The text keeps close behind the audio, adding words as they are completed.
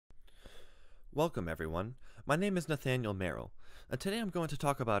Welcome everyone, my name is Nathaniel Merrill, and today I'm going to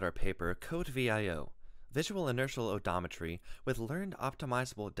talk about our paper CodeVIO, Visual-Inertial Odometry with Learned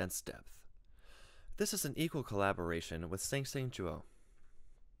Optimizable Dense Depth. This is an equal collaboration with Sing Zhuo.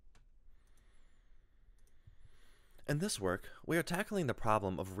 In this work, we are tackling the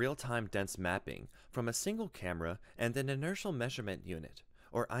problem of real-time dense mapping from a single camera and an inertial measurement unit,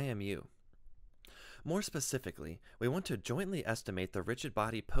 or IMU. More specifically, we want to jointly estimate the rigid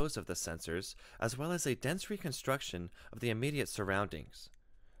body pose of the sensors as well as a dense reconstruction of the immediate surroundings,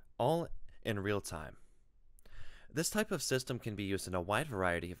 all in real time. This type of system can be used in a wide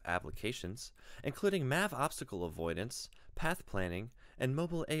variety of applications, including MAV obstacle avoidance, path planning, and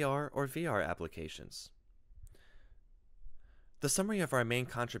mobile AR or VR applications. The summary of our main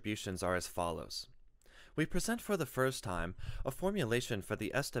contributions are as follows. We present for the first time a formulation for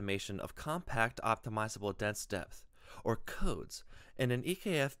the estimation of compact optimizable dense depth, or codes, in an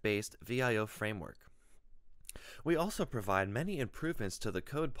EKF-based VIO framework. We also provide many improvements to the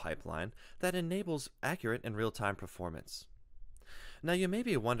code pipeline that enables accurate and real-time performance. Now you may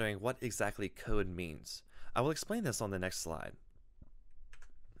be wondering what exactly code means. I will explain this on the next slide.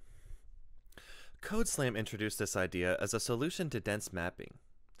 CodeSlam introduced this idea as a solution to dense mapping.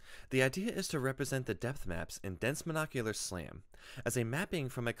 The idea is to represent the depth maps in dense monocular SLAM as a mapping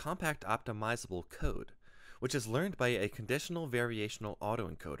from a compact optimizable code, which is learned by a Conditional Variational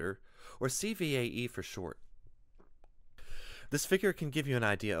Autoencoder, or CVAE for short. This figure can give you an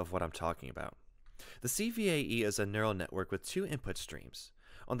idea of what I'm talking about. The CVAE is a neural network with two input streams.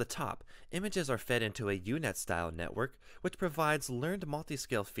 On the top, images are fed into a UNet-style network, which provides learned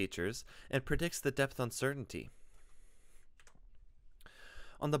multi-scale features and predicts the depth uncertainty.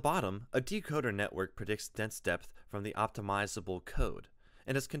 On the bottom, a decoder network predicts dense depth from the optimizable code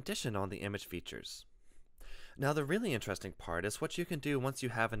and is conditioned on the image features. Now the really interesting part is what you can do once you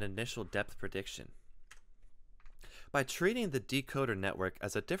have an initial depth prediction. By treating the decoder network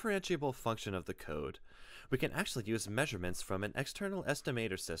as a differentiable function of the code, we can actually use measurements from an external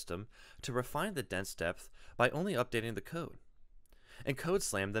estimator system to refine the dense depth by only updating the code. In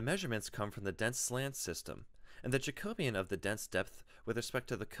CodeSlam, the measurements come from the dense slant system, and the Jacobian of the dense depth with respect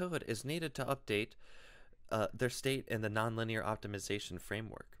to the code is needed to update their state in the nonlinear optimization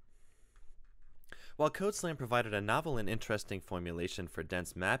framework. While CodeSlam provided a novel and interesting formulation for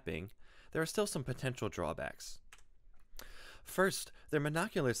dense mapping, there are still some potential drawbacks. First, their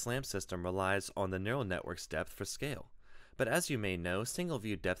monocular SLAM system relies on the neural network's depth for scale, but as you may know,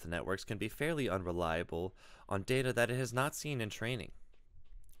 single-view depth networks can be fairly unreliable on data that it has not seen in training.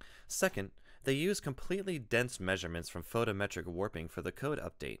 Second, they use completely dense measurements from photometric warping for the code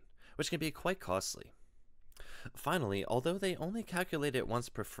update, which can be quite costly. Finally, although they only calculate it once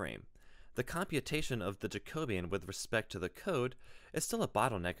per frame, the computation of the Jacobian with respect to the code is still a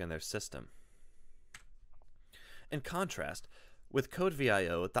bottleneck in their system. In contrast, with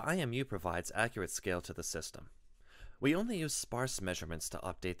CodeVIO, the IMU provides accurate scale to the system. We only use sparse measurements to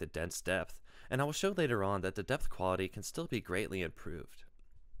update the dense depth, and I will show later on that the depth quality can still be greatly improved.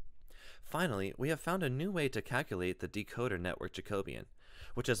 Finally, we have found a new way to calculate the decoder network Jacobian,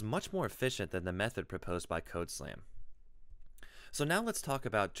 which is much more efficient than the method proposed by CodeSlam. So now let's talk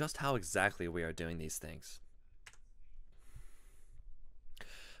about just how exactly we are doing these things.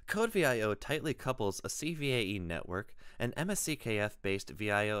 CodeVIO tightly couples a CVAE network and MSCKF-based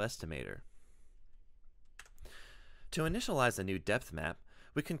VIO estimator. To initialize a new depth map,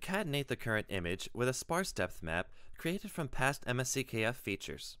 we concatenate the current image with a sparse depth map created from past MSCKF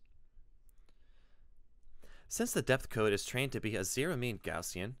features. Since the depth code is trained to be a zero-mean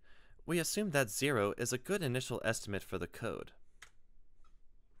Gaussian, we assume that 0 is a good initial estimate for the code.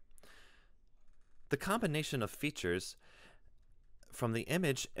 The combination of features from the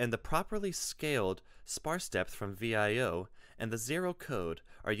image and the properly scaled sparse depth from VIO and the 0 code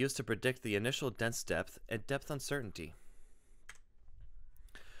are used to predict the initial dense depth and depth uncertainty.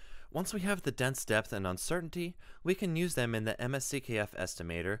 Once we have the dense depth and uncertainty, we can use them in the MSCKF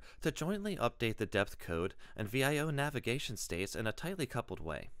estimator to jointly update the depth code and VIO navigation states in a tightly coupled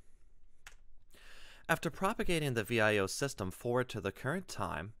way. After propagating the VIO system forward to the current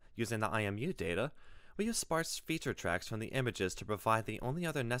time using the IMU data, we use sparse feature tracks from the images to provide the only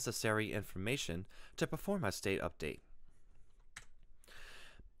other necessary information to perform our state update.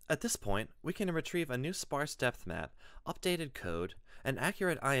 At this point, we can retrieve a new sparse depth map, updated code, and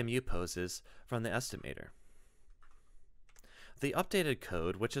accurate IMU poses from the estimator. The updated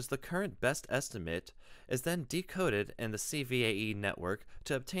code, which is the current best estimate, is then decoded in the CVAE network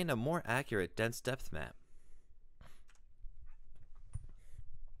to obtain a more accurate dense depth map.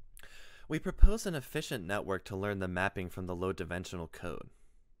 We propose an efficient network to learn the mapping from the low-dimensional code.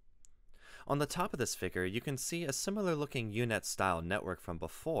 On the top of this figure, you can see a similar looking UNet-style network from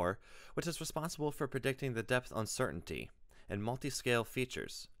before, which is responsible for predicting the depth uncertainty and multi-scale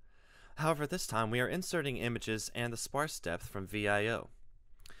features. However, this time we are inserting images and the sparse depth from VIO.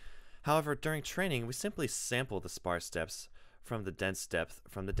 However, during training, we simply sample the sparse depths from the dense depth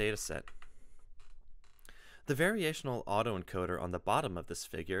from the dataset. The variational autoencoder on the bottom of this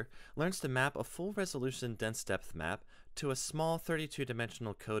figure learns to map a full resolution dense depth map to a small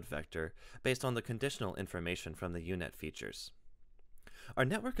 32-dimensional code vector based on the conditional information from the UNet features. Our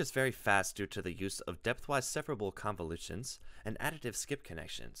network is very fast due to the use of depthwise separable convolutions and additive skip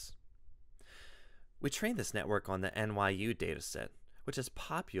connections. We trained this network on the NYU dataset, which is a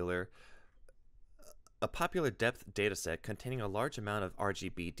popular depth dataset containing a large amount of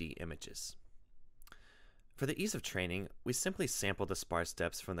RGBD images. For the ease of training, we simply sample the sparse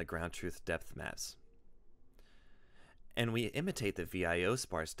depths from the ground truth depth maps. And we imitate the VIO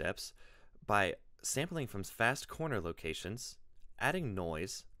sparse depths by sampling from fast corner locations, adding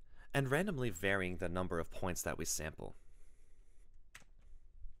noise, and randomly varying the number of points that we sample.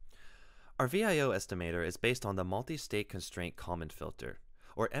 Our VIO estimator is based on the multi-state constraint kalman-filter,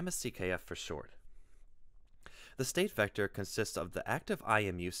 or MSCKF for short. The state vector consists of the active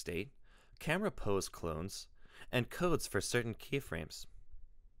IMU state, camera pose clones, and codes for certain keyframes.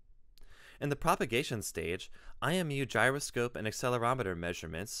 In the propagation stage, IMU gyroscope and accelerometer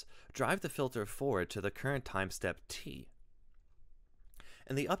measurements drive the filter forward to the current time step t.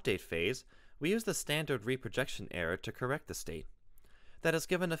 In the update phase, we use the standard reprojection error to correct the state. That is,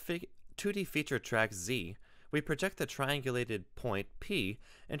 given a 2D feature track z, we project the triangulated point p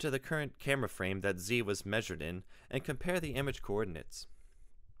into the current camera frame that z was measured in and compare the image coordinates.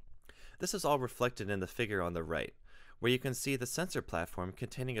 This is all reflected in the figure on the right, where you can see the sensor platform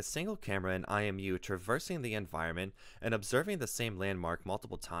containing a single camera and IMU traversing the environment and observing the same landmark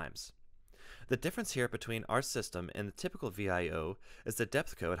multiple times. The difference here between our system and the typical VIO is the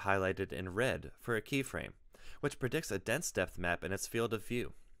depth code highlighted in red for a keyframe, which predicts a dense depth map in its field of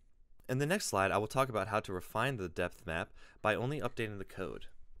view. In the next slide, I will talk about how to refine the depth map by only updating the code.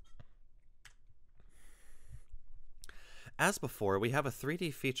 As before, we have a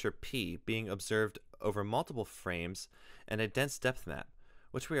 3D feature P being observed over multiple frames and a dense depth map,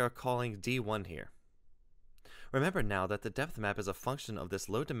 which we are calling D1 here. Remember now that the depth map is a function of this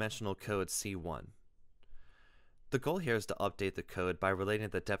low-dimensional code C1. The goal here is to update the code by relating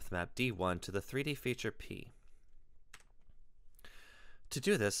the depth map D1 to the 3D feature P. To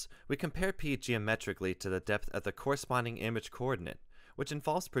do this, we compare P geometrically to the depth at the corresponding image coordinate, which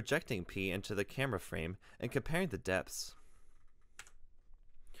involves projecting P into the camera frame and comparing the depths.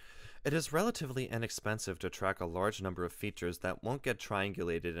 It is relatively inexpensive to track a large number of features that won't get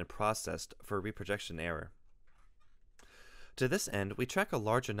triangulated and processed for reprojection error. To this end, we track a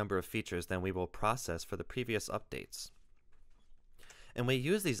larger number of features than we will process for the previous updates. And we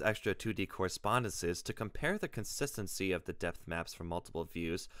use these extra 2D correspondences to compare the consistency of the depth maps from multiple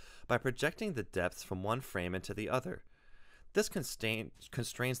views by projecting the depths from one frame into the other. This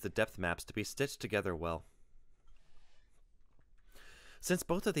constrains the depth maps to be stitched together well. Since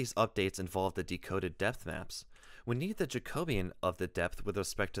both of these updates involve the decoded depth maps, we need the Jacobian of the depth with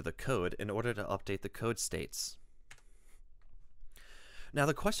respect to the code in order to update the code states. Now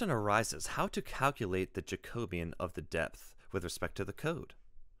the question arises how to calculate the Jacobian of the depth with respect to the code.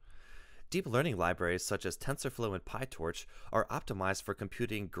 Deep learning libraries such as TensorFlow and PyTorch are optimized for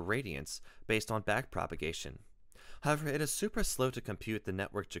computing gradients based on backpropagation. However, it is super slow to compute the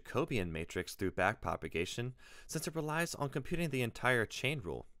network Jacobian matrix through backpropagation since it relies on computing the entire chain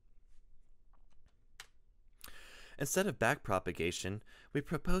rule. Instead of backpropagation, we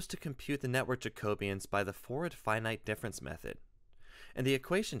propose to compute the network Jacobians by the forward finite difference method. In the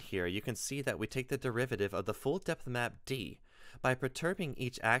equation here, you can see that we take the derivative of the full depth map D by perturbing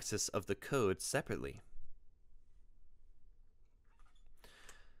each axis of the code separately.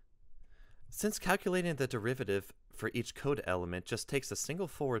 Since calculating the derivative for each code element just takes a single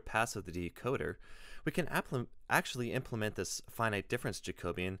forward pass of the decoder, we can actually implement this finite difference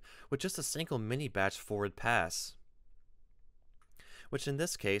Jacobian with just a single mini-batch forward pass, which in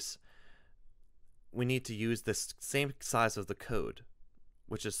this case, we need to use this same size of the code,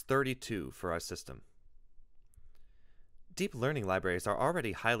 which is 32 for our system. Deep learning libraries are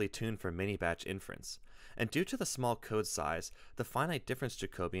already highly tuned for mini-batch inference, and due to the small code size, the finite difference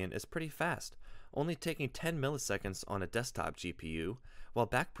Jacobian is pretty fast, only taking 10 milliseconds on a desktop GPU, while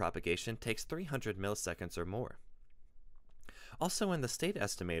backpropagation takes 300 milliseconds or more. Also in the state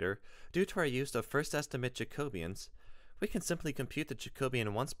estimator, due to our use of First-Estimate Jacobians, we can simply compute the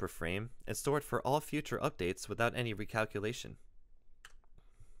Jacobian once per frame and store it for all future updates without any recalculation.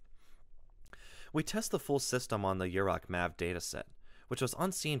 We test the full system on the UROC MAV dataset, which was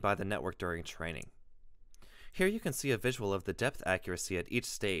unseen by the network during training. Here you can see a visual of the depth accuracy at each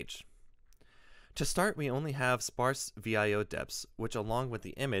stage. To start, we only have sparse VIO depths, which along with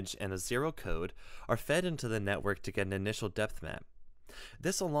the image and a zero code are fed into the network to get an initial depth map.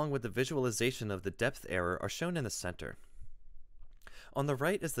 This, along with the visualization of the depth error, are shown in the center. On the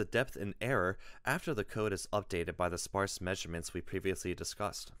right is the depth in error after the code is updated by the sparse measurements we previously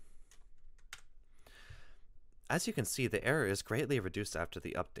discussed. As you can see, the error is greatly reduced after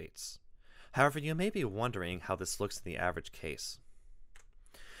the updates. However, you may be wondering how this looks in the average case.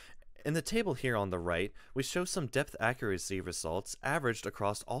 In the table here on the right, we show some depth accuracy results averaged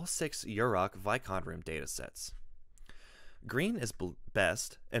across all 6 UROC Vicon Room datasets. Green is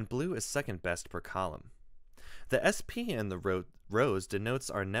best, and blue is second best per column. The SP in the rows denotes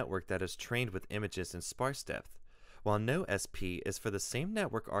our network that is trained with images in sparse depth, while no SP is for the same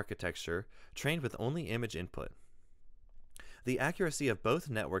network architecture trained with only image input. The accuracy of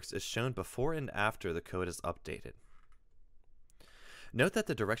both networks is shown before and after the code is updated. Note that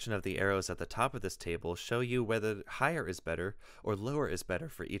the direction of the arrows at the top of this table show you whether higher is better or lower is better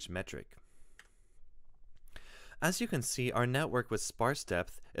for each metric. As you can see, our network with sparse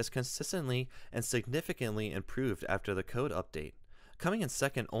depth is consistently and significantly improved after the code update, coming in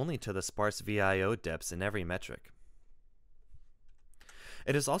second only to the sparse VIO depths in every metric.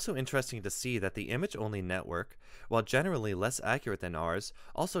 It is also interesting to see that the image-only network, while generally less accurate than ours,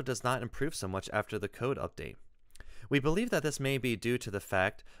 also does not improve so much after the code update. We believe that this may be due to the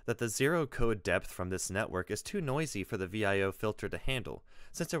fact that the zero code depth from this network is too noisy for the VIO filter to handle,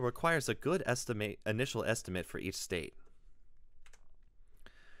 since it requires a good initial estimate for each state.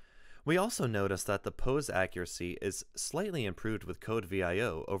 We also notice that the pose accuracy is slightly improved with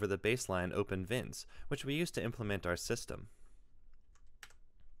CodeVIO over the baseline OpenVINs, which we use to implement our system.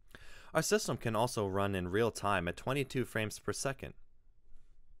 Our system can also run in real time at 22 frames per second.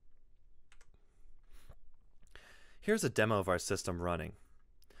 Here's a demo of our system running.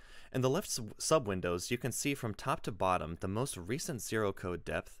 In the left sub-windows, you can see from top to bottom the most recent zero code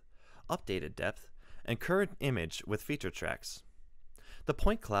depth, updated depth, and current image with feature tracks. The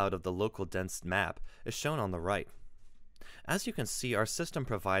point cloud of the local dense map is shown on the right. As you can see, our system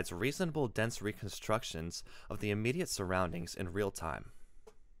provides reasonable dense reconstructions of the immediate surroundings in real time.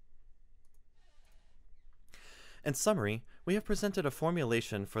 In summary, we have presented a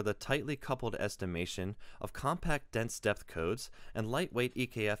formulation for the tightly coupled estimation of compact dense depth codes and lightweight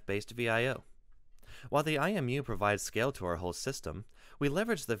EKF-based VIO. While the IMU provides scale to our whole system, we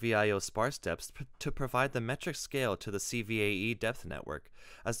leverage the VIO sparse depths to provide the metric scale to the CVAE depth network,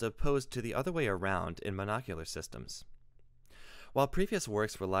 as opposed to the other way around in monocular systems. While previous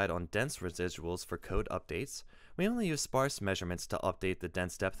works relied on dense residuals for code updates, we only use sparse measurements to update the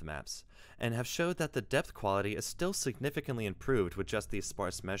dense depth maps, and have showed that the depth quality is still significantly improved with just these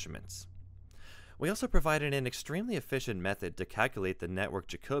sparse measurements. We also provided an extremely efficient method to calculate the network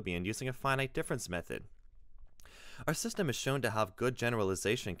Jacobian using a finite difference method. Our system is shown to have good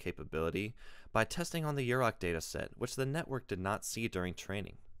generalization capability by testing on the UROC dataset, which the network did not see during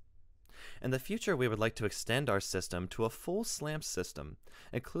training. In the future, we would like to extend our system to a full SLAM system,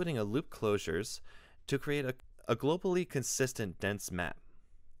 including a loop closures, to create a globally consistent dense map.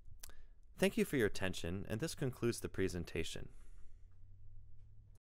 Thank you for your attention, and this concludes the presentation.